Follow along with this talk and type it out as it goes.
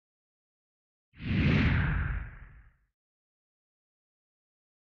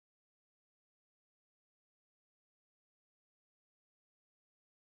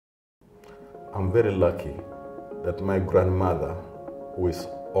I'm very lucky that my grandmother, who is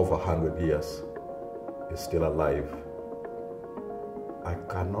over 100 years, is still alive. I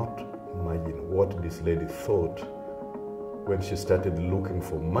cannot imagine what this lady thought when she started looking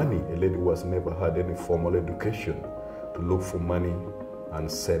for money. A lady who has never had any formal education, to look for money and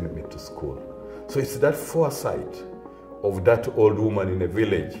send me to school. So it's that foresight of that old woman in a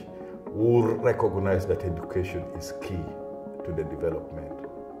village who recognized that education is key to the development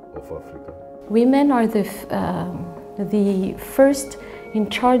of Africa. Women are the first in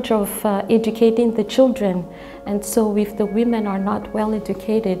charge of educating the children, and so if the women are not well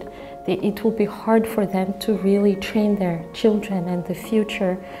educated, it will be hard for them to really train their children and the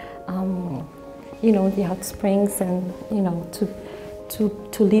future, the offsprings, and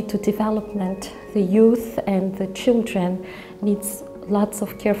to lead to development. The youth and the children needs lots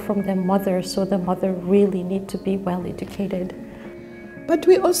of care from their mother, so the mother really need to be well educated. But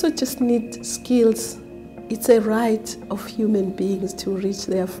we also just need skills. It's a right of human beings to reach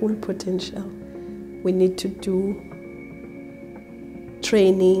their full potential. We need to do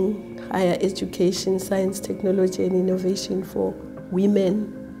training, higher education, science, technology, and innovation for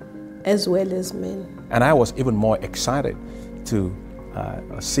women as well as men. And I was even more excited to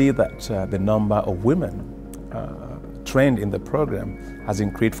see that the number of women trained in the program has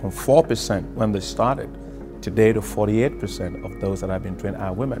increased from 4% when they started today to 48% of those that have been trained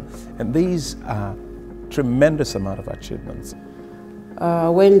are women. And these are tremendous amount of achievements.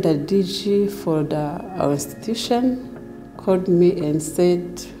 When the DG for our institution called me and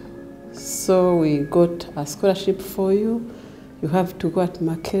said, so we got a scholarship for you, you have to go at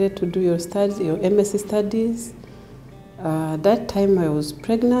Makerere to do your studies, your MSc studies. That time I was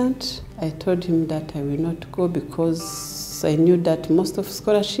pregnant. I told him that I will not go because I knew that most of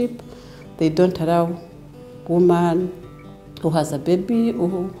scholarship, they don't allow women who has a baby or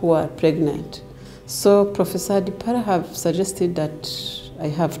who are pregnant. So Professor Adipara have suggested that I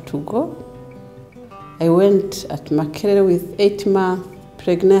have to go. I went at Makerere with 8-month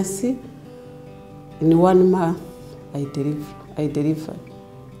pregnancy. In 1 month, I delivered.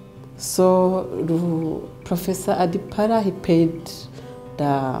 So Professor Adipara, he paid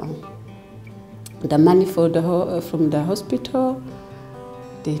the money from the hospital.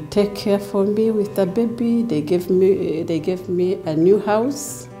 They take care for me with the baby. They gave me a new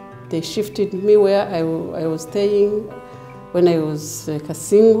house. They shifted me where I was staying when I was like a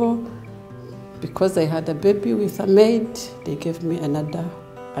single. Because I had a baby with a maid, they gave me another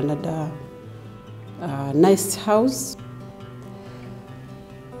nice house.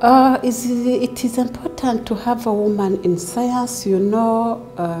 It is important to have a woman in science.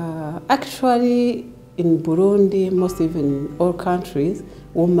 Actually in Burundi, most even in all countries,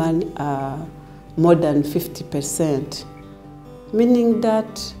 women are more than 50%, meaning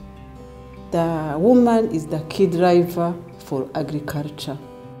that the woman is the key driver for agriculture.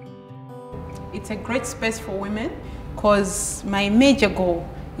 It's a great space for women because my major goal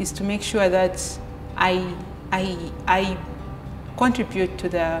is to make sure that I contribute to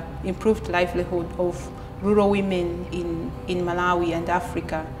the improved livelihood of rural women in Malawi and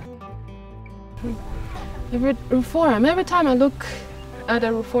Africa. Every time I look at a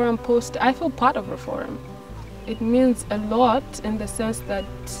RUFORUM post, I feel part of RUFORUM. It means a lot in the sense that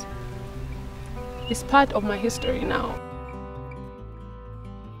it's part of my history now.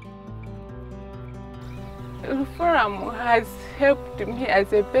 RUFORUM has helped me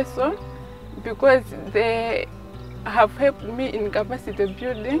as a person because they have helped me in capacity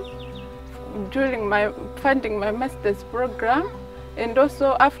building during funding my master's program, and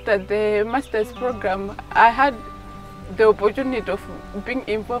also after the master's program I had the opportunity of being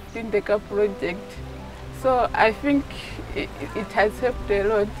involved in the CAP project. So I think it has helped a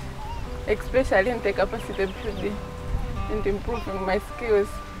lot, especially in the capacity building and improving my skills.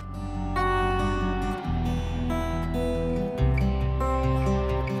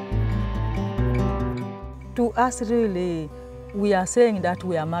 To us, really, we are saying that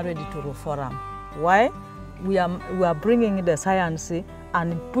we are married to RUFORUM. Why? We are bringing the science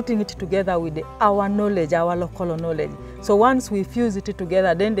and putting it together with our knowledge, our local knowledge. So once we fuse it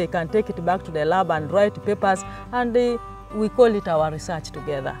together, then they can take it back to the lab and write papers, and we call it our research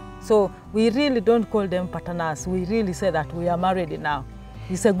together. So we really don't call them partners. We really say that we are married now.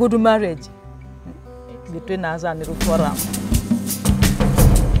 It's a good marriage between us and RUFORUM.